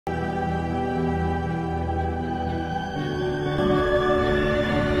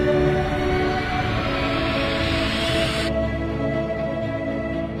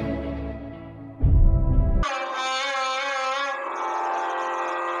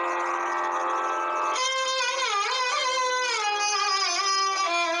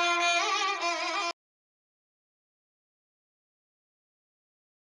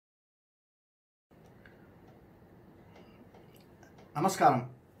நமஸ்காரம்.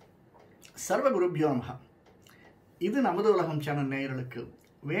 சர்வகுருபியோ நமஹ. இது நமது உலகம் சேனல் நேயர்களுக்கு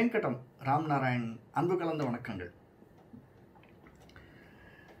வேங்கடம் ராம்நாராயண் அன்பு கலந்த வணக்கங்கள்.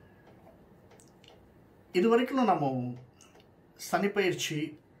 இதுவரைக்கும் நம்ம சனிப்பயிற்சி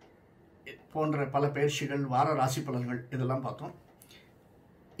போன்ற பல பயிற்சிகள், வார ராசி பலன்கள் இதெல்லாம் பார்த்தோம்.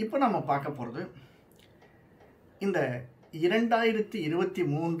 இப்போ நம்ம பார்க்க போகிறது இந்த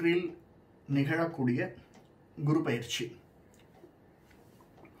 2023 நிகழக்கூடிய குரு பயிற்சி.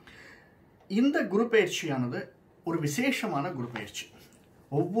 இந்த குரு பயிற்சியானது ஒரு விசேஷமான குரு பயிற்சி.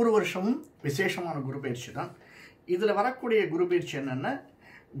 ஒவ்வொரு வருஷமும் விசேஷமான குரு பயிற்சி தான். இதில் வரக்கூடிய குரு பயிற்சி என்னென்னா,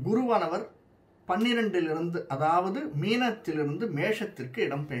 குருவானவர் 12 அதாவது மீனத்திலிருந்து மேஷத்திற்கு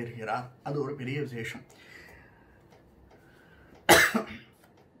இடம்பெயர்கிறார். அது ஒரு பெரிய விசேஷம்.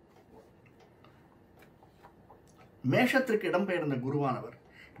 மேஷத்திற்கு இடம்பெயர்ந்த குருவானவர்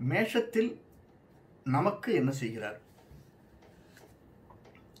மேஷத்தில் நமக்கு என்ன செய்கிறார்?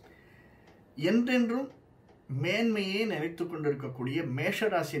 என்றென்றும் மேன்மையே நினைத்துக் கொண்டிருக்கக்கூடிய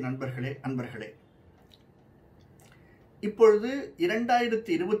மேஷராசி அன்பர்களே, இப்பொழுது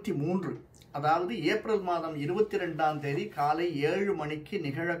 2023 அதாவது ஏப்ரல் மாதம் 22ஆம் தேதி காலை 7 மணிக்கு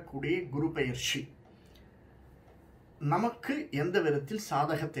நிகழக்கூடிய குரு பயிற்சி நமக்கு எந்த விதத்தில்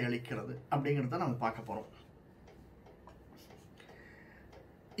சாதகத்தை அளிக்கிறது அப்படிங்கிறத நம்ம பார்க்க போறோம்.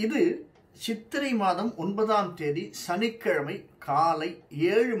 இது சித்திரை மாதம் 9ஆம் தேதி சனிக்கிழமை காலை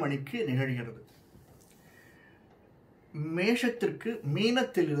 7 மணிக்கு நிகழ்கிறது. மேஷத்திற்கு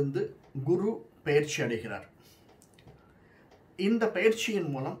மீனத்திலிருந்து குரு பயிற்சி அடைகிறார். இந்த பயிற்சியின்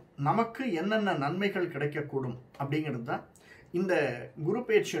மூலம் நமக்கு என்னென்ன நன்மைகள் கிடைக்கக்கூடும் அப்படிங்கிறது தான் இந்த குரு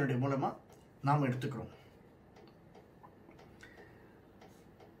பயிற்சியினுடைய மூலமா நாம் எடுத்துக்கிறோம்.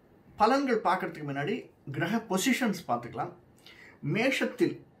 பலன்கள் பார்க்கறதுக்கு முன்னாடி கிரக பொசிஷன்ஸ் பார்த்துக்கலாம்.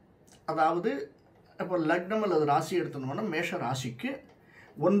 மேஷத்தில், அதாவது இப்போ லக்னம் அல்லது ராசி எடுத்தோம்னா மேஷ ராசிக்கு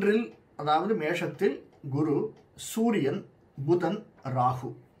 1 அதாவது மேஷத்தில் குரு, சூரியன், புதன், ராகு.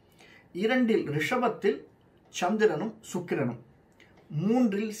 2 ரிஷபத்தில் சந்திரனும் சுக்கிரனும்.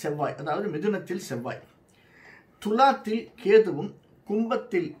 3 செவ்வாய், அதாவது மிதுனத்தில் செவ்வாய். துலாத்தில் கேதுவும்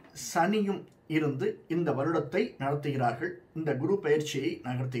கும்பத்தில் சனியும் இருந்து இந்த வருடத்தை நடத்துகிறார்கள். இந்த குரு பயிற்சியை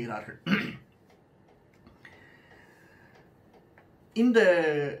நகர்த்துகிறார்கள். இந்த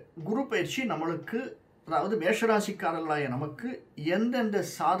குரு பயிற்சி நம்மளுக்கு, அதாவது மேஷராசிக்காரர்களாய நமக்கு எந்தெந்த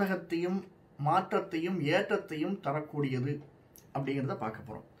சாதகத்தையும் மாற்றத்தையும் ஏற்றத்தையும் தரக்கூடியது அப்படிங்கிறத பார்க்க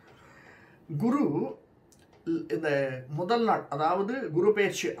போறோம். குரு இந்த முதல் நாள், அதாவது குரு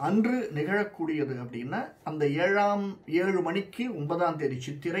பயிற்சி அன்று நிகழக்கூடியது அப்படின்னா அந்த 7 மணிக்கு 9ஆம் தேதி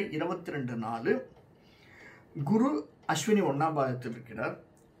சித்திரை 22 குரு அஸ்வினி 1ஆம் பாதத்தில் இருக்கிறார்.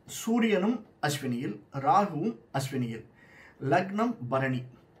 சூரியனும் அஸ்வினியில், ராகுவும் அஸ்வினியில். லக்னம் பரணி,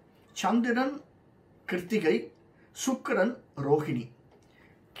 சந்திரன் கிருத்திகை, சுக்கிரன் ரோஹிணி,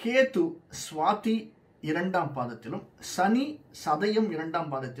 கேது சுவாதி 2ஆம் பாதத்திலும், சனி சதயம்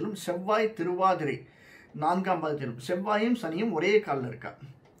 2ஆம் பாதத்திலும், செவ்வாய் திருவாதிரை 4ஆம் பாதத்திலும். செவ்வாயும் சனியும் ஒரே காலில் இருக்கா.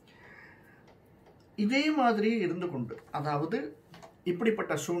 இதே மாதிரி இருந்து கொண்டு, அதாவது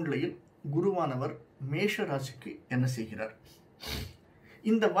இப்படிப்பட்ட சூழ்நிலையில் குருவானவர் மேஷ ராசிக்கு என்ன செய்கிறார்?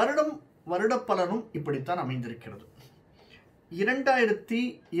 இந்த வருட பலனும் இப்படித்தான் அமைந்திருக்கிறது.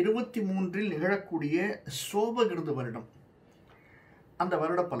 2023 நிகழக்கூடிய சோபகிருது வருடம், அந்த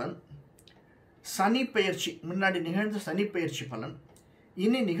வருட பலன், சனி பயிற்சி, முன்னாடி நிகழ்ந்த சனி பயிற்சி பலன்,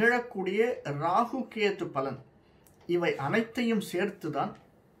 இனி நிகழக்கூடிய ராகு கேது பலன், இவை அனைத்தையும் சேர்த்துதான்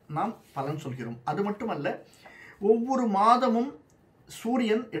நாம் பலன் சொல்கிறோம். அது மட்டுமல்ல, ஒவ்வொரு மாதமும்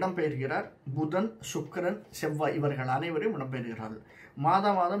சூரியன் இடம்பெயர்கிறார். புதன், சுக்கிரன், செவ்வாய் இவர்கள் அனைவரும் இடம்பெயர்கிறார்கள்.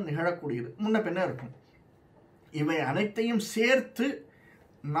 மாதம் நிகழக்கூடியது முன்ன பின்ன இருக்கும். இவை அனைத்தையும் சேர்த்து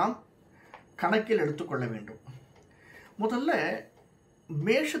நாம் கணக்கில் எடுத்துக்கொள்ள வேண்டும். முதல்ல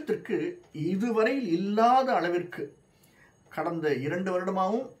மேஷத்திற்கு இதுவரையில் இல்லாத அளவிற்கு கடந்த 2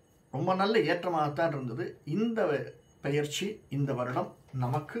 வருடமாகவும் ரொம்ப நல்ல ஏற்றமாகத்தான் இருந்தது. இந்த பயிற்சி இந்த வருடம்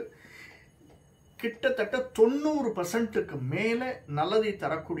நமக்கு கிட்டத்தட்ட 90% மேலே நல்லதை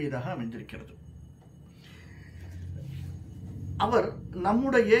தரக்கூடியதாக அமைந்திருக்கிறது. அவர்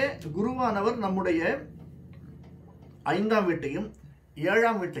நம்முடைய குருவானவர் நம்முடைய 5ஆம் வீட்டையும்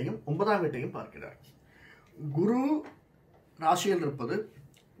 7ஆம் வீட்டையும் 9ஆம் வீட்டையும் பார்க்கிறார். குரு ராசியில் இருப்பது,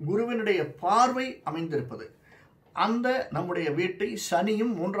 குருவினுடைய பார்வை அமைந்திருப்பது, அந்த நம்முடைய வீட்டை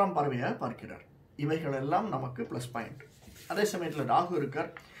சனியும் 3ஆம் பார்வையாக பார்க்கிறார். இவைகள் எல்லாம் நமக்கு பிளஸ் பாயிண்ட். அதே சமயத்தில் ராகு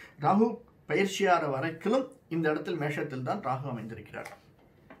இருக்கார். ராகு பயிற்சியார வரைக்கும் இந்த இடத்தில் மேஷத்தில் தான் ராகு அமைந்திருக்கிறார்.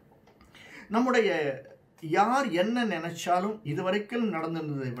 நம்முடைய யார் என்ன நினைச்சாலும் இதுவரைக்கும்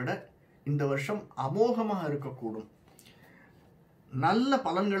நடந்திருந்ததை விட இந்த வருஷம் அமோகமாக இருக்கக்கூடும். நல்ல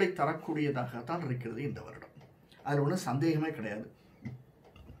பலன்களை தரக்கூடியதாகத்தான் இருக்கிறது இந்த வருடம். அதில் ஒன்றும் சந்தேகமே கிடையாது.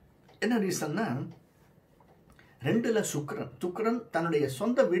 என்ன ரீசன்னா 2ல் சுக்கிரன் தன்னுடைய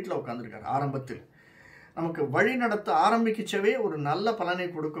சொந்த வீட்டில் உட்காந்துருக்காரு. ஆரம்பத்தில் நமக்கு வழி நடத்த ஆரம்பிக்கச்சவே ஒரு நல்ல பலனை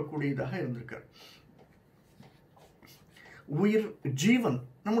கொடுக்கக்கூடியதாக இருந்திருக்கார். உயிர் ஜீவன்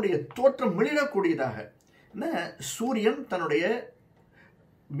நம்முடைய தோற்றம் மிளிரக்கூடியதாக. சூரியன் தன்னுடைய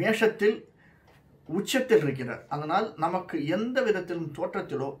மேஷத்தில் உச்சத்தில் இருக்கிறார். அதனால் நமக்கு எந்த விதத்திலும்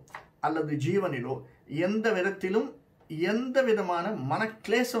தோற்றத்திலோ அல்லது ஜீவனிலோ எந்த விதத்திலும் எந்த விதமான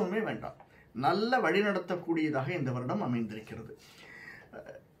மனக்லேசமுமே வேண்டாம். நல்ல வழிநடத்தக்கூடியதாக இந்த வருடம் அமைந்திருக்கிறது.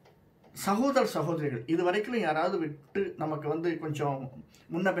 சகோதரிகள் இதுவரைக்கும் யாராவது விட்டு நமக்கு கொஞ்சம்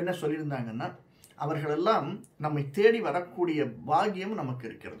முன்ன பின்ன சொல்லியிருந்தாங்கன்னா அவர்களெல்லாம் நம்மை தேடி வரக்கூடிய பாக்கியம் நமக்கு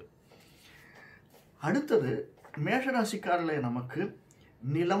இருக்கிறது. அடுத்தது மேஷராசிக்காரர்களே, நமக்கு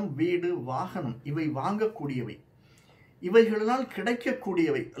நிலம், வீடு, வாகனம் இவை வாங்கக்கூடியவை, இவைகளால்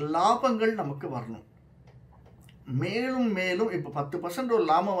கிடைக்கக்கூடியவை லாபங்கள் நமக்கு வரணும். மேலும் மேலும் இப்போ 10% ஒரு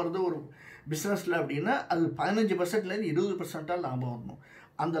லாபம் வருது ஒரு பிஸ்னஸில் அப்படின்னா அது 15%லேருந்து 20% லாபம் வரணும்.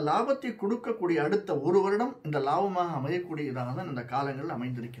 அந்த லாபத்தை கொடுக்கக்கூடிய அடுத்த ஒரு வருடம் இந்த லாபமாக அமையக்கூடியதாக தான் இந்த காலங்கள்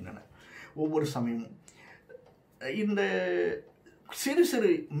அமைந்திருக்கின்றன. ஒவ்வொரு சமயமும் இந்த சிறு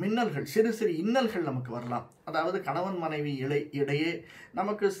சிறு மின்னல்கள், சிறு சிறு இன்னல்கள் நமக்கு வரலாம். அதாவது கணவன் மனைவி இடையே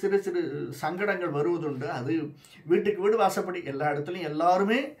நமக்கு சிறு சிறு சங்கடங்கள் வருவதுண்டு. அது வீட்டுக்கு வீடு வாசப்படி எல்லா இடத்துலையும்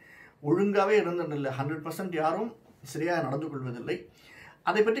எல்லாருமே ஒழுங்காகவே இருந்ததில்லை. 100% யாரும் சரியாக நடந்து கொள்வதில்லை.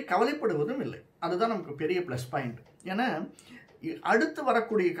 அதை பற்றி கவலைப்படுவதும் இல்லை. அதுதான் நமக்கு பெரிய ப்ளஸ் பாயிண்ட். ஏன்னா அடுத்து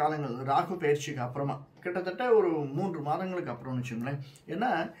வரக்கூடிய காலங்கள் ராகு பயிற்சிக்கு அப்புறமா கிட்டத்தட்ட ஒரு 3 மாதங்களுக்கு அப்புறம்னு வச்சுங்களேன். ஏன்னா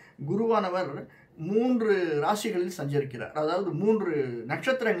குருவானவர் 3 ராசிகளில் சஞ்சரிக்கிறார். அதாவது 3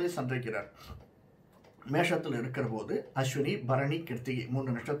 நட்சத்திரங்களில் சஞ்சரிக்கிறார். மேஷத்தில் இருக்கிற போது அஸ்வினி, பரணி, கிருத்திகை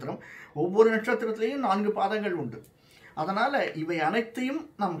 3 நட்சத்திரம். ஒவ்வொரு நட்சத்திரத்திலையும் 4 பாதங்கள் உண்டு. அதனால் இவை அனைத்தையும்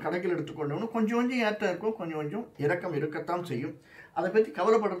நாம் கணக்கில் எடுத்துக்கொண்டோம்னு கொஞ்சம் கொஞ்சம் ஏற்றம் இருக்கும், கொஞ்சம் கொஞ்சம் இறக்கம் இருக்கத்தான் செய்யும். அதை பற்றி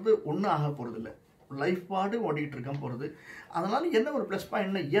கவலைப்படுறது ஒன்றும் ஆக போகிறதில்லை. லைஃப் பாடு ஓடிட்டு இருக்க போகிறது. அதனால் என்ன ஒரு ப்ளஸ்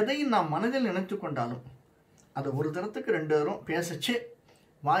பாயிண்ட்னா, எதையும் நாம் மனதில் நினைத்து கொண்டாலும் அதை ஒரு தரத்துக்கு 2 தரம் பேசச்சு,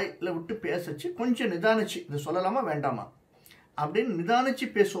 வாயில் விட்டு பேசச்சு, கொஞ்சம் நிதானிச்சு இதை சொல்லலாமா வேண்டாமா அப்படின்னு நிதானிச்சு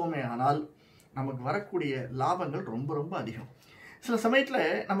பேசுவோமே ஆனால் நமக்கு வரக்கூடிய லாபங்கள் ரொம்ப ரொம்ப அதிகம். சில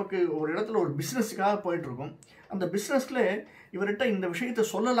சமயத்தில் நமக்கு ஒரு இடத்துல ஒரு பிஸ்னஸுக்காக போயிட்டுருக்கோம். அந்த பிஸ்னஸில் இவர்கிட்ட இந்த விஷயத்தை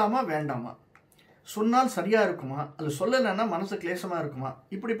சொல்லலாமா வேண்டாமா, சொன்னால் சரியாக இருக்குமா, அது சொல்லலைன்னா மனசு கிளேசமாக இருக்குமா,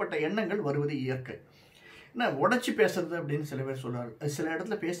 இப்படிப்பட்ட எண்ணங்கள் வருவது இயற்கை. என்ன உடச்சி பேசுறது அப்படின்னு சில பேர் சொல்லுவார். சில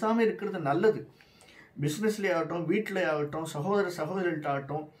இடத்துல பேசாமல் இருக்கிறது நல்லது. பிஸ்னஸ்லேயே ஆகட்டும், வீட்டிலே ஆகட்டும், சகோதரிகள்கிட்ட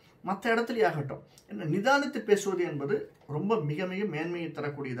ஆகட்டும், மற்ற இடத்துலையே ஆகட்டும், என்ன நிதானித்து பேசுவது என்பது ரொம்ப மிக மிக மேன்மையை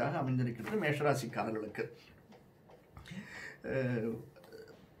தரக்கூடியதாக அமைந்திருக்கிறது மேஷராசிக்காரர்களுக்கு.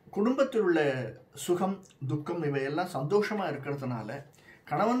 குடும்பத்தில் உள்ள சுகம், துக்கம் இவையெல்லாம் சந்தோஷமாக இருக்கிறதுனால,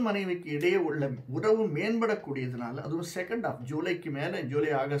 கணவன் மனைவிக்கு இடையே உள்ள உறவு மேம்படக்கூடியதுனால, அதுவும் 2nd ஆஃப் ஜூலைக்கு மேலே,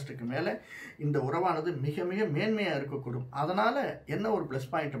 ஜூலை ஆகஸ்ட்டுக்கு மேலே இந்த உறவானது மிக மிக மேன்மையாக இருக்கக்கூடும். அதனால் என்ன ஒரு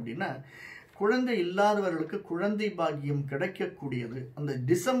ப்ளஸ் பாயிண்ட் அப்படின்னா, குழந்தை இல்லாதவர்களுக்கு குழந்தை பாக்கியம் கிடைக்கக்கூடியது. அந்த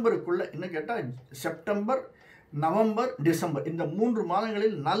டிசம்பருக்குள்ளே, இன்னும் கேட்டால் செப்டம்பர், நவம்பர், டிசம்பர் இந்த 3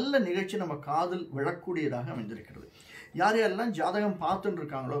 மாதங்களில் நல்ல நிகழ்ச்சி நம்ம காதில் விழக்கூடியதாக அமைந்திருக்கிறது. யார் யாரெல்லாம் ஜாதகம் பார்த்துட்டு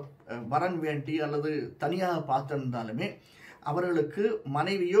இருக்காங்களோ, வரன் வேண்டி அல்லது தனியாக பார்த்துருந்தாலுமே அவர்களுக்கு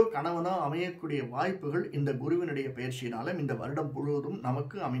மனைவியோ கணவனோ அமையக்கூடிய வாய்ப்புகள் இந்த குருவினுடைய பயிற்சியினாலும் இந்த வருடம் முழுவதும்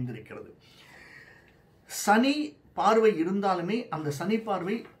நமக்கு அமைந்திருக்கிறது. சனி பார்வை இருந்தாலுமே அந்த சனி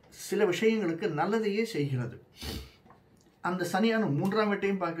பார்வை சில விஷயங்களுக்கு நல்லதையே செய்கிறது. அந்த சனியான 3ஆம்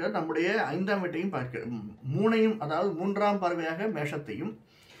வீட்டையும் பார்க்கிறார், நம்முடைய 5ஆம் வீட்டையும் பார்க்கிறார். 3ஐயும், அதாவது 3ஆம் பார்வையாக மேஷத்தையும்,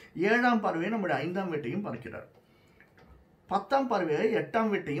 7ஆம் பார்வையை நம்முடைய 5ஆம் வீட்டையும் பார்க்கிறார். 10ஆம் பார்வையாக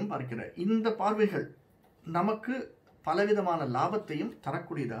 8ஆம் வீட்டையும் பார்க்கிறார். இந்த பார்வைகள் நமக்கு பலவிதமான லாபத்தையும்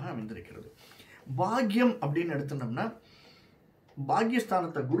தரக்கூடியதாக அமைந்திருக்கிறது. பாக்கியம் அப்படின்னு எடுத்துட்டோம்னா,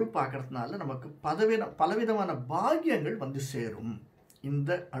 பாக்கியஸ்தானத்தை குரு பார்க்கறதுனால நமக்கு பலவிதமான பாக்கியங்கள் வந்து சேரும்.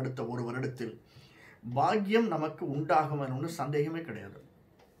 இந்த அடுத்த ஒரு வருடத்தில் பாக்கியம் நமக்கு உண்டாகும் ஒன்றும் சந்தேகமே கிடையாது.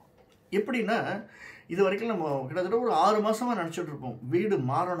 எப்படின்னா, இது வரைக்கும் நம்ம கிட்டத்தட்ட ஒரு 6 மாதமாக நினச்சிட்டு இருப்போம், வீடு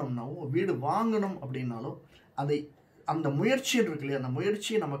மாறணும்னாவோ வீடு வாங்கணும் அப்படின்னாலும் அந்த முயற்சி இருக்கு இல்லையா, அந்த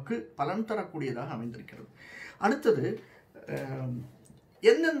முயற்சி நமக்கு பலன் தரக்கூடியதாக அமைந்திருக்கிறது. அடுத்தது,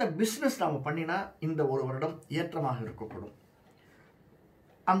 எந்தெந்த பிஸ்னஸ் நாம் பண்ணினா இந்த ஒரு வருடம் ஏற்றமாக இருக்கக்கூடும்.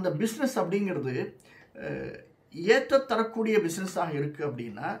 அந்த பிஸ்னஸ் அப்படிங்கிறது ஏற்ற தரக்கூடிய பிஸ்னஸாக இருக்குது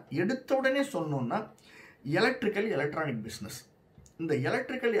அப்படின்னா, எடுத்த உடனே சொன்னோன்னா எலக்ட்ரானிக் பிஸ்னஸ். இந்த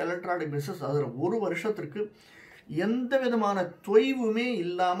எலக்ட்ரானிக் பிஸ்னஸ் அதில் ஒரு வருஷத்திற்கு எந்த விதமான தொய்வுமே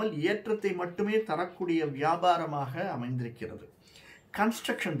இல்லாமல் ஏற்றத்தை மட்டுமே தரக்கூடிய வியாபாரமாக அமைந்திருக்கிறது.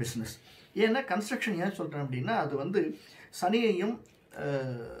 Construction business. ஏன்னா கன்ஸ்ட்ரக்ஷன் ஏன் சொல்கிறேன் அப்படின்னா, அது சனியையும்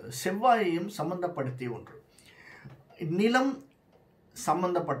செவ்வாயையும் சம்பந்தப்படுத்திய ஒன்று. நிலம்,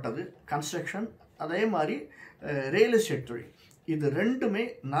 சம்பந்தப்பட்டது கன்ஸ்ட்ரக்ஷன், அதே மாதிரி ரியல் எஸ்டேட் தொழில், இது ரெண்டுமே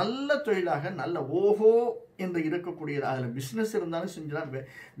நல்ல தொழிலாக நல்ல ஓஹோ என்று இருக்கக்கூடியது. அதில் பிஸ்னஸ் இருந்தாலும் செஞ்சுதான்,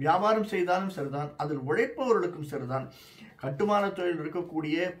 வியாபாரம் செய்தாலும் சரிதான், அதில் உழைப்பவர்களுக்கும் சரிதான், கட்டுமான தொழில்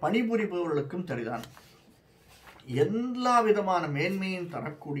இருக்கக்கூடிய பணிபுரிபவர்களுக்கும் சரிதான். எல்லா விதமான மேன்மையும்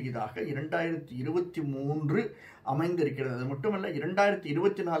தரக்கூடியதாக 2023 அமைந்திருக்கிறது. அது மட்டுமல்ல,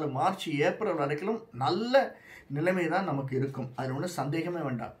 2024 மார்ச் ஏப்ரல் வரைக்கும் நல்ல நிலைமை தான் நமக்கு இருக்கும். அதில் ஒன்றும் சந்தேகமே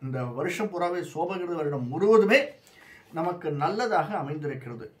வேண்டாம். இந்த வருஷம் பூராவே சோபகிருத வருடம் முழுவதுமே நமக்கு நல்லதாக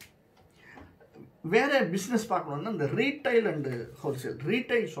அமைந்திருக்கிறது. வேற பிஸ்னஸ் பார்க்கணும்னா இந்த ரீட்டைல் அண்டு ஹோல்சேல்,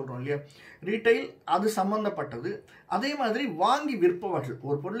 ரீட்டைல் சொல்கிறோம் இல்லையா, ரீட்டைல் அது சம்பந்தப்பட்டது. அதே மாதிரி வாங்கி விற்பவர்கள்,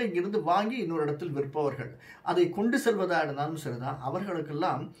 ஒரு பொருளை இங்கிருந்து வாங்கி இன்னொரு இடத்தில் விற்பவர்கள், அதை கொண்டு செல்வதாக இருந்தாலும் சரிதான்,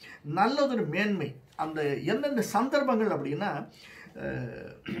 அவர்களுக்கெல்லாம் நல்லதொரு மேன்மை. அந்த எந்தெந்த சந்தர்ப்பங்கள் அப்படின்னா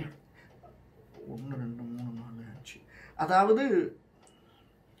 1 2 3 4 5, அதாவது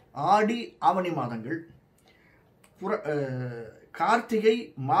ஆடி ஆவணி மாதங்கள், கார்த்திகை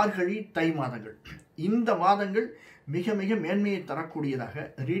மார்கழி தை மாதங்கள், இந்த மாதங்கள் மிக மிக மேன்மையை தரக்கூடியதாக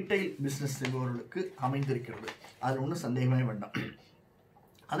ரீட்டைல் பிஸ்னஸ் செய்பவர்களுக்கு அமைந்திருக்கிறது. அதில் ஒன்றும் சந்தேகமே வேண்டாம்.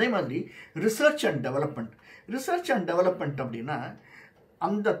 அதே மாதிரி ரிசர்ச் அண்ட் டெவலப்மெண்ட் அப்படின்னா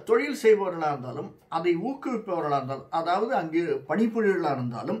அந்த தொழில் செய்பவர்களாக இருந்தாலும், அதை ஊக்குவிப்பவர்களாக இருந்தாலும், அதாவது அங்கு பணிபுரியர்களாக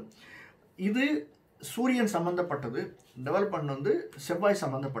இருந்தாலும், இது சூரியன் சம்பந்தப்பட்டது. டெவலப்மெண்ட் செவ்வாய்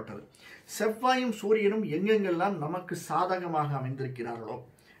சம்பந்தப்பட்டது. செவ்வாயும் சூரியனும் எங்கெங்கெல்லாம் நமக்கு சாதகமாக அமைந்திருக்கிறார்களோ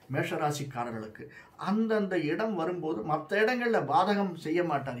மேஷராசிக்காரர்களுக்கு அந்தந்த இடம் வரும்போது, மற்ற இடங்களில் பாதகம் செய்ய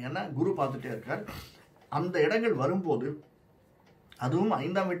மாட்டார், ஏன்னா குரு பார்த்துட்டே இருக்கார். அந்த இடங்கள் வரும்போது, அதுவும்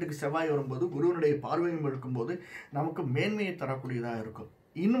 5ஆம் வீட்டுக்கு செவ்வாய் வரும்போது குருவினுடைய பார்வையும் இருக்கும்போது நமக்கு மேன்மையை தரக்கூடியதாக இருக்கும்.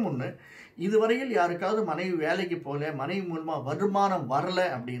 இன்னும் ஒன்று, இதுவரையில் யாருக்காவது மனைவி வேலைக்கு போகல, மனைவி மூலமாக வருமானம் வரலை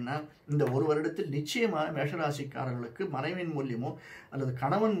அப்படின்னா இந்த ஒரு வருடத்தில் நிச்சயமாக மேஷராசிக்காரர்களுக்கு மனைவியின் மூலியமோ அல்லது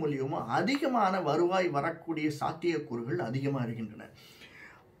கணவன் மூலியமோ அதிகமான வருவாய் வரக்கூடிய சாத்தியக்கூறுகள் அதிகமாக இருக்கின்றன.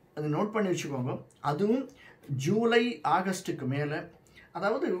 அது நோட் பண்ணி வச்சுக்கோங்க. அதுவும் ஜூலை ஆகஸ்ட்டுக்கு மேலே,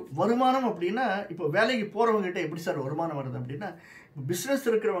 அதாவது வருமானம் அப்படின்னா, இப்போ வேலைக்கு போகிறவங்ககிட்ட எப்படி சார் வருமானம் வருது அப்படின்னா, பிஸ்னஸ்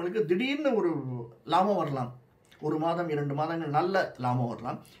இருக்கிறவங்களுக்கு திடீர்னு ஒரு லாபம் வரலாம், 1 மாதம் 2 மாதங்கள் நல்ல லாபம்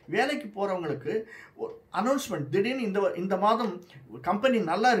வரலாம். வேலைக்கு போகிறவங்களுக்கு ஒரு அனௌன்ஸ்மெண்ட், திடீர்னு இந்த மாதம் கம்பெனி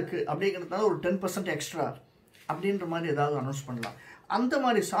நல்லா இருக்குது அப்படிங்கிறதுனால ஒரு 10% எக்ஸ்ட்ரா அப்படின்ற மாதிரி ஏதாவது அனௌன்ஸ் பண்ணலாம். அந்த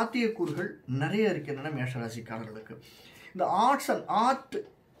மாதிரி சாத்தியக்கூறுகள் நிறைய இருக்கின்றன மேஷராசிக்காரர்களுக்கு. இந்த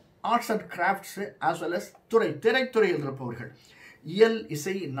arts and crafts as well as திரைத்துறையில் இருப்பவர்கள், இயல்,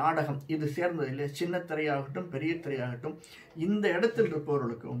 இசை, நாடகம், இது சேர்ந்தது இல்லை, சின்ன திரையாகட்டும் பெரிய திரையாகட்டும், இந்த இடத்தில்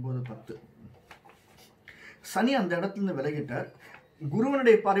இருப்பவர்களுக்கு 9 10 சனி அந்த இடத்துலேருந்து விலகிட்டார்.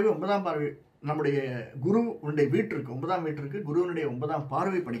 குருவனுடைய பார்வை 9ஆம் பார்வை நம்முடைய குருவனுடைய வீட்டிற்கு 9ஆம் வீட்டிற்கு குருவனுடைய 9ஆம்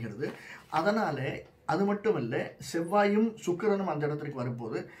பார்வை படுகிறது. அதனால் அது மட்டும் இல்லை, செவ்வாயும் சுக்கிரனும் அந்த இடத்திற்கு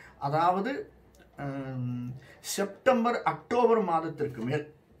வரும்போது, அதாவது செப்டம்பர் அக்டோபர் மாதத்திற்கு மேல்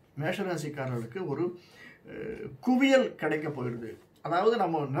மேஷராசிக்காரர்களுக்கு ஒரு குவியல் கிடைக்க போயிடுது. அதாவது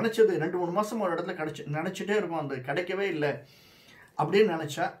நம்ம நினச்சது 2-3 மாதம் ஒரு இடத்துல நினச்சிட்டே இருக்கோம், அந்த கிடைக்கவே இல்லை அப்படின்னு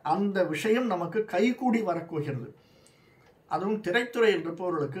நினச்சா அந்த விஷயம் நமக்கு கைகூடி வரப்போகிறது. அதுவும் திரைத்துறையில்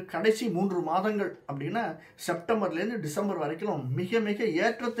இருப்பவர்களுக்கு கடைசி 3 மாதங்கள் அப்படின்னா செப்டம்பர்லேருந்து டிசம்பர் வரைக்கும் மிக மிக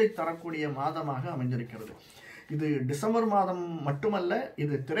ஏற்றத்தை தரக்கூடிய மாதமாக அமைந்திருக்கிறது. இது டிசம்பர் மாதம் மட்டுமல்ல,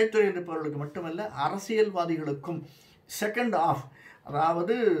 இது திரைத்துறையில் இருப்பவர்களுக்கு மட்டுமல்ல, அரசியல்வாதிகளுக்கும் செகண்ட் ஆஃப்,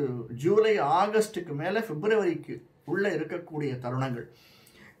 அதாவது ஜூலை ஆகஸ்ட்டுக்கு மேலே பிப்ரவரிக்கு உள்ளே இருக்கக்கூடிய தருணங்கள்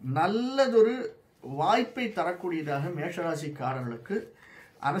நல்லதொரு வாய்ப்பை தரக்கூடியதாக மேஷராசிக்காரர்களுக்கு,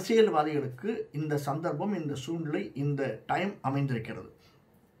 அரசியல்வாதிகளுக்கு இந்த சந்தர்ப்பம், இந்த சூழ்நிலை, இந்த டைம் அமைந்திருக்கிறது.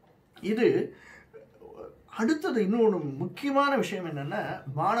 இது அடுத்தது இன்னொன்று முக்கியமான விஷயம் என்னென்னா,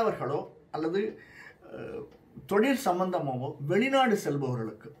 மாணவர்களோ அல்லது தொழில் சம்பந்தமாகவோ வெளிநாடு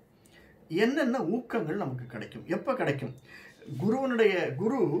செல்பவர்களுக்கு என்னென்ன ஊக்கங்கள் நமக்கு கிடைக்கும், எப்போ கிடைக்கும்?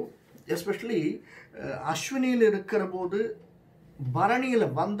 குரு எஸ்பெஷலி அஸ்வினியில் இருக்கிற போது பரணியில்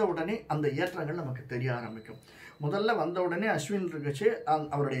வந்த உடனே அந்த ஏற்றங்கள் நமக்கு தெரிய ஆரம்பிக்கும். முதல்ல வந்த உடனே அஸ்வினில் இருக்கச்சு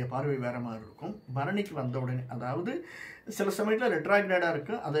அவருடைய பார்வை வேற மாதிரி இருக்கும். பரணிக்கு வந்த உடனே, அதாவது சில சமயத்தில் ரெட்ராக்ரேடாக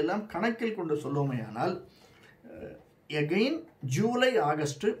இருக்கும், அதெல்லாம் கணக்கில் கொண்டு சொல்லுவோமே. ஆனால் again July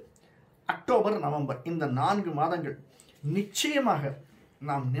August October November இந்த 4 மாதங்கள் நிச்சயமாக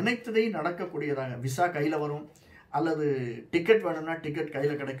நாம் நினைத்ததை நடக்கக்கூடியதாக, விசா கையில் வரும், அல்லது டிக்கெட் வேணும்னா டிக்கெட்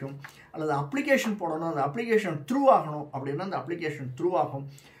கையில் கிடைக்கும், அல்லது அப்ளிகேஷன் போடணும், அந்த அப்ளிகேஷன் த்ரூ ஆகணும் அப்படின்னா அந்த அப்ளிகேஷன் த்ரூ ஆகும்.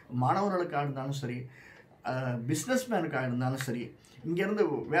 மாணவர்களுக்காக இருந்தாலும் சரி, பிஸ்னஸ் மேனுக்காக இருந்தாலும் சரி, இங்கேருந்து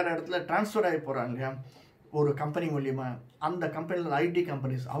வேறு இடத்துல டிரான்ஸ்ஃபர் ஆகி போகிறாங்க இல்லையா, ஒரு கம்பெனி மூலியமா, அந்த கம்பெனியில் ஐடி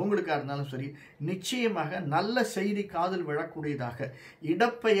கம்பெனிஸ் அவங்களுக்காக இருந்தாலும் சரி, நிச்சயமாக நல்ல செய்தி காதில் விழக்கூடியதாக,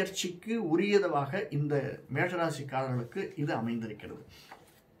 இடப்பெயர்ச்சிக்கு உரியதாக இந்த மேஷராசிக்காரர்களுக்கு இது அமைந்திருக்கிறது.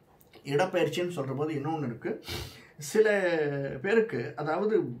 இடப்பெயர்ச்சின்னு சொல்கிற போது இன்னொன்று இருக்குது. சில பேருக்கு,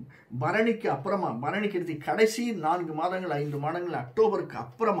 அதாவது பரணிக்கு அப்புறமா, பரணிக்கு கடைசி 4 மாதங்கள் 5 மாதங்கள் அக்டோபருக்கு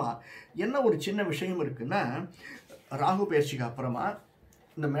அப்புறமா என்ன ஒரு சின்ன விஷயம் இருக்குன்னா, ராகு பயிற்சிக்கு அப்புறமா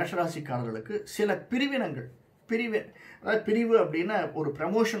இந்த மேஷராசிக்காரர்களுக்கு சில அதாவது பிரிவு அப்படின்னா ஒரு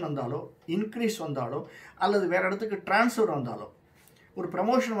ப்ரமோஷன் வந்தாலோ, இன்க்ரீஸ் வந்தாலோ, அல்லது வேறு இடத்துக்கு டிரான்ஸ்ஃபர் வந்தாலோ, ஒரு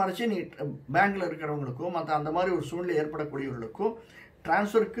ப்ரமோஷன் வரைச்சி நீ பேங்க்கில் இருக்கிறவங்களுக்கோ மற்ற அந்த மாதிரி ஒரு சூழ்நிலை ஏற்படக்கூடியவர்களுக்கோ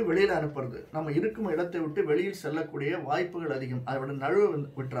டிரான்ஸ்ஃபருக்கு வெளியில் அனுப்புறது, நம்ம இருக்கும் இடத்தை விட்டு வெளியில் செல்லக்கூடிய வாய்ப்புகள் அதிகம். அதை விட நழுவு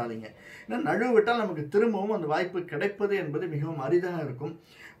விட்டுறாதீங்க. ஏன்னா நழுவு விட்டால் நமக்கு திரும்பவும் அந்த வாய்ப்பு கிடைப்பது என்பது மிகவும் அரிதாக இருக்கும்.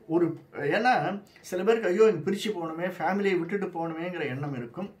 ஏன்னா சில பேருக்கு ஐயோ இங்கே பிரித்து போகணுமே, ஃபேமிலியை விட்டுட்டு போகணுமேங்கிற எண்ணம்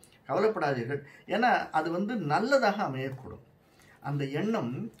இருக்கும். கவலைப்படாதீர்கள். ஏன்னா அது நல்லதாக அமையக்கூடும். அந்த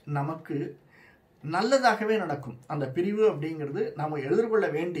எண்ணம் நமக்கு நல்லதாகவே நடக்கும். அந்த பிரிவு அப்படிங்கிறது நாம் எதிர்கொள்ள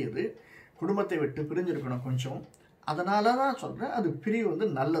வேண்டியது. குடும்பத்தை விட்டு பிரிஞ்சிருக்கணும் கொஞ்சம். அதனால தான் சொல்கிறேன், அது பிரிவு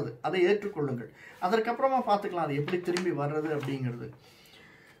நல்லது. அதை ஏற்றுக்கொள்ளுங்கள். அதற்கப்புறமா பார்த்துக்கலாம் அது எப்படி திரும்பி வர்றது அப்படிங்கிறது.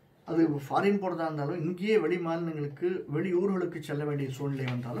 அது ஃபாரின் போகிறதா இருந்தாலும், இங்கேயே வெளி மாநிலங்களுக்கு, வெளியூர்களுக்கு செல்ல வேண்டிய சூழ்நிலை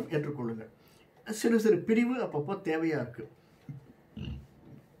வந்தாலும் ஏற்றுக்கொள்ளுங்கள். சிறு சிறு பிரிவு அப்பப்போ தேவையாக இருக்குது.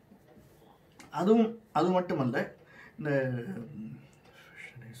 அது மட்டுமல்ல, இந்த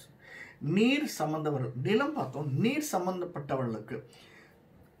நீர் சம்பந்தவர்கள், நிலம் பார்த்தோம், நீர் சம்பந்தப்பட்டவர்களுக்கு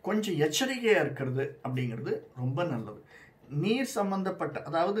கொஞ்சம் எச்சரிக்கையாக இருக்கிறது அப்படிங்கிறது ரொம்ப நல்லது. நீர் சம்பந்தப்பட்ட,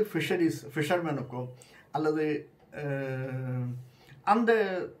 அதாவது ஃபிஷர்மேனுக்கோ அல்லது அந்த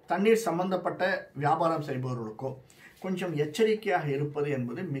தண்ணீர் சம்பந்தப்பட்ட வியாபாரம் செய்பவர்களுக்கோ கொஞ்சம் எச்சரிக்கையாக இருப்பது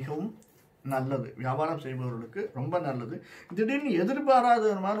என்பது மிகவும் நல்லது. வியாபாரம் செய்பவர்களுக்கு ரொம்ப நல்லது. திடீர்னு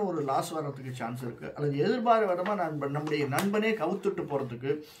எதிர்பாராத மாதிரி ஒரு லாஸ் வர்றதுக்கு சான்ஸ் இருக்குது. அல்லது எதிர்பாராத விதமாக நம்முடைய நண்பனே கவுத்துட்டு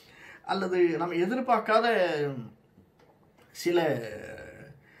போகிறதுக்கு, அல்லது நம்ம எதிர்பார்க்காத சில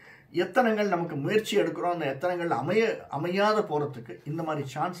எத்தனங்கள், நமக்கு முயற்சி எடுக்கிறோம், அந்த எத்தனங்கள் அமையாத போகிறதுக்கு இந்த மாதிரி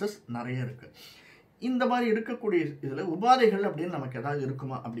சான்சஸ் நிறைய இருக்குது. இந்த மாதிரி இருக்கக்கூடிய இதில் உபாதைகள் அப்படின்னு நமக்கு ஏதாவது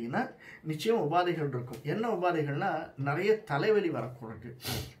இருக்குமா அப்படின்னா நிச்சயம் உபாதைகள் இருக்கும். என்ன உபாதைகள்னா, நிறைய தலைவலி வரக்கூடாது,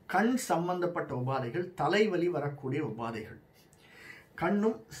 கண் சம்பந்தப்பட்ட உபாதைகள், தலைவலி வரக்கூடிய உபாதைகள்.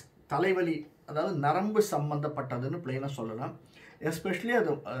 கண்ணும் தலைவலி, அதாவது நரம்பு சம்பந்தப்பட்டதுன்னு பிளைனாக சொல்லலாம். எஸ்பெஷலி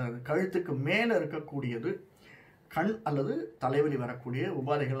அது கழுத்துக்கு மேலே இருக்கக்கூடியது கண் அல்லது தலைவலி வரக்கூடிய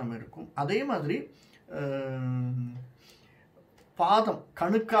உபாதைகள் நம்ம இருக்கும். அதே மாதிரி பாதம்,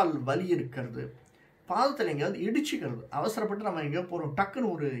 கணுக்கால் வலி இருக்கிறது, பாதத்தில் எங்கேயாவது இடிச்சுக்கிறது, அவசரப்பட்டு நம்ம எங்கேயோ போகிறோம்,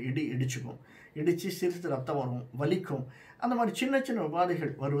 டக்குன்னு ஒரு இடித்து சிரித்து ரத்தம் வரும், வலிக்கும். அந்த மாதிரி சின்ன சின்ன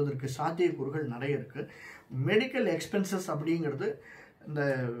உபாதைகள் வருவதற்கு சாத்தியக்கூறுகள் நிறைய இருக்குது. மெடிக்கல் எக்ஸ்பென்சஸ் அப்படிங்கிறது இந்த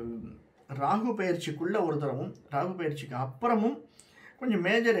ராகு பயிற்சிக்குள்ளே ஒரு தடவும், ராகு பயிற்சிக்கு அப்புறமும் கொஞ்சம்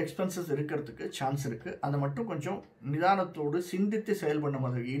மேஜர் எக்ஸ்பென்சஸ் இருக்கிறதுக்கு சான்ஸ் இருக்குது. அதை மட்டும் கொஞ்சம் நிதானத்தோடு சிந்தித்து செயல்படணும்.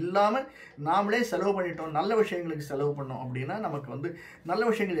 அது இல்லாமல் நாமளே செலவு பண்ணிட்டோம், நல்ல விஷயங்களுக்கு செலவு பண்ணோம் அப்படின்னா நமக்கு நல்ல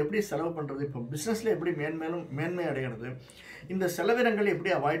விஷயங்கள் எப்படி செலவு பண்ணுறது, இப்போ பிஸ்னஸில் எப்படி மேன்மை அடைகிறது, இந்த செலவினங்களை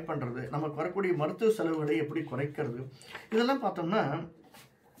எப்படி அவாய்ட் பண்ணுறது, நமக்கு வரக்கூடிய மருத்துவ செலவுகளை எப்படி குறைக்கிறது, இதெல்லாம் பார்த்தோம்னா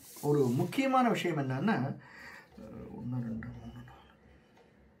ஒரு முக்கியமான விஷயம் என்னன்னா, 1 2 3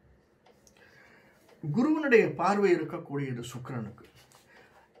 குருவனுடைய பார்வை இருக்கக்கூடியது சுக்கிரனுக்கு.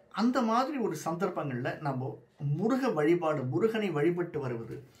 அந்த மாதிரி ஒரு சந்தர்ப்பங்களில் நம்ம முருக வழிபாடு, முருகனை வழிபட்டு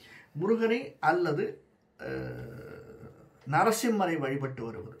வருவது, முருகனை அல்லது நரசிம்மரை வழிபட்டு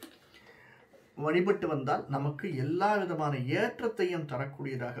வந்தால் நமக்கு எல்லா விதமான ஏற்றத்தையும்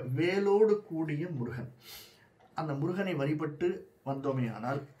தரக்கூடியதாக, வேலோடு கூடிய முருகன், அந்த முருகனை வழிபட்டு வந்தோமே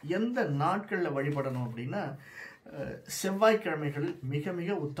ஆனால் எந்த நாட்களில் வழிபடணும் அப்படின்னா, செவ்வாய்க்கிழமைகளில் மிக மிக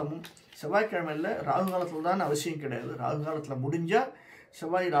உத்தமம். செவ்வாய்க்கிழமையில் ராகு காலத்தில் தான் அவசியம் கிடையாது. ராகு காலத்தில் முடிஞ்சால்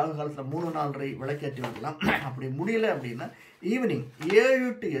செவ்வாய் ராகு காலத்தில் 3-4 விளக்கேற்றி வரலாம். அப்படி முடியல அப்படின்னா ஈவினிங் 7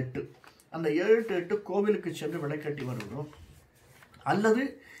 to 8, அந்த 7 to 8 கோவிலுக்கு சென்று விளக்கேற்றி வருவதும், அல்லது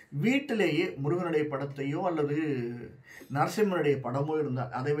வீட்டிலேயே முருகனுடைய படத்தையோ அல்லது நரசிம்மனுடைய படமோ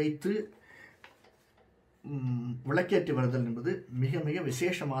இருந்தால் அதை வைத்து விளக்கேற்றி வருதல் என்பது மிக மிக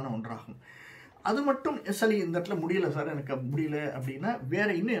விசேஷமான ஒன்றாகும். அது மட்டும் சரி, இந்த இடத்துல முடியல சார், எனக்கு முடியல அப்படின்னா வேற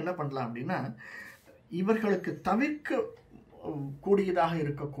இன்னும் என்ன பண்ணலாம் அப்படின்னா, இவர்களுக்கு தவிர்க்க கூடியதாக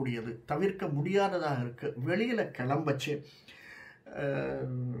இருக்கக்கூடியது, தவிர்க்க முடியாததாக இருக்கு, வெளியில் கிளம்பச்சு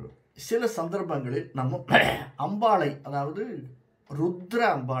சில சந்தர்ப்பங்களில் நம்ம அம்பாளை, அதாவது ருத்ர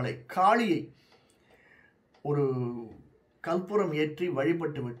அம்பாளை, காளியை ஒரு கற்பூரம் ஏற்றி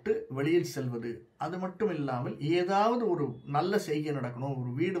வழிபட்டு விட்டு வெளியில் செல்வது. அது மட்டும் இல்லாமல் ஏதாவது ஒரு நல்ல செய்கை நடக்கணும்,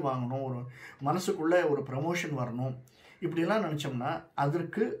 ஒரு வீடு வாங்கணும், ஒரு மனசுக்குள்ளே ஒரு ப்ரமோஷன் வரணும், இப்படிலாம் நினச்சோம்னா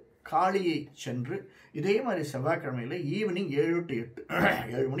அதற்கு காளியை சென்று இதே மாதிரி செவ்வாய்க்கிழமையில் ஈவினிங் 7 to 8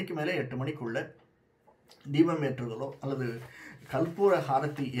 7 மணிக்கு மேலே 8 மணிக்குள்ள தீபம் ஏற்றுதலோ அல்லது கற்பூர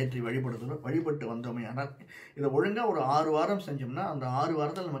ஹாரத்தி ஏற்றி வழிபட்டு வந்தோமே. ஆனால் இதை ஒழுங்காக ஒரு 6 வாரம் செஞ்சோம்னா அந்த 6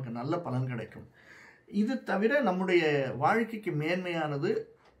 வாரத்தில் நமக்கு நல்ல பலன் கிடைக்கும். இது தவிர நம்முடைய வாழ்க்கைக்கு மேன்மையானது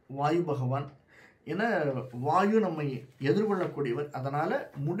வாயு பகவான். ஏன்னா வாயு நம்மை எதிர்கொள்ளக்கூடியவர். அதனால்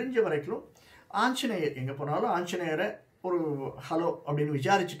முடிஞ்ச வரைக்கும் ஆஞ்சநேயர், எங்கே போனாலும் ஆஞ்சநேயரை ஒரு ஹலோ அப்படின்னு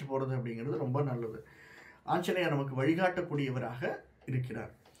விசாரிச்சுட்டு போகிறது அப்படிங்கிறது ரொம்ப நல்லது. ஆஞ்சநேயர் நமக்கு வழிகாட்டக்கூடியவராக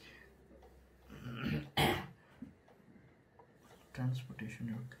இருக்கிறார். டிரான்ஸ்போர்ட்டேஷன்,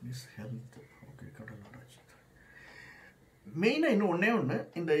 ஹெல்த், ஓகே, கடல் ஆராய்ச்சி. மெயினாக இன்னும் ஒன்று,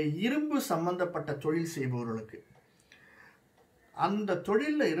 இந்த இரும்பு சம்பந்தப்பட்ட தொழில் செய்பவர்களுக்கு, அந்த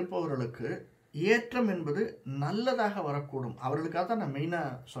தொழிலில் இருப்பவர்களுக்கு ஏற்றம் என்பது நல்லதாக வரக்கூடும். அவர்களுக்காக தான் நான்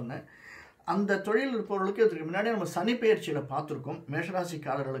மெயினாக சொன்னேன். அந்த தொழில் இருப்பவர்களுக்கு இதுக்கு முன்னாடி நம்ம சனி பெயர்ச்சியில் பார்த்துருக்கோம்.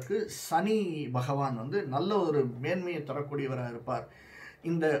 மேஷராசிக்காரர்களுக்கு சனி பகவான் நல்ல ஒரு மேன்மையை தரக்கூடியவராக இருப்பார்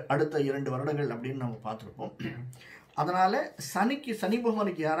இந்த அடுத்த 2 வருடங்கள் அப்படின்னு நம்ம பார்த்துருப்போம். அதனால் சனி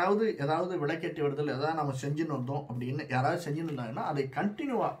பகவானுக்கு ஏதாவது விளக்கேற்றி வருதல் எதாவது நம்ம செஞ்சுன்னு வந்தோம் அப்படின்னு யாராவது செஞ்சுன்னு இருந்தாங்கன்னா அதை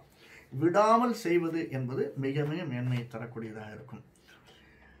கண்டினியூவாக விடாமல் செய்வது என்பது மிக மிக மேன்மையை தரக்கூடியதாக இருக்கும்.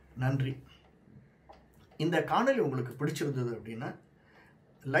 நன்றி. இந்த காணொளி உங்களுக்கு பிடிச்சிருந்தது அப்படின்னா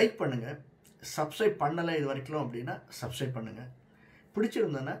லைக் பண்ணுங்கள். சப்ஸ்கிரைப் பண்ணலை இது வரைக்கும் அப்படின்னா சப்ஸ்கிரைப் பண்ணுங்கள்.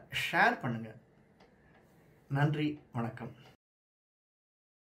 பிடிச்சிருந்ததுன்னா ஷேர் பண்ணுங்கள். நன்றி, வணக்கம்.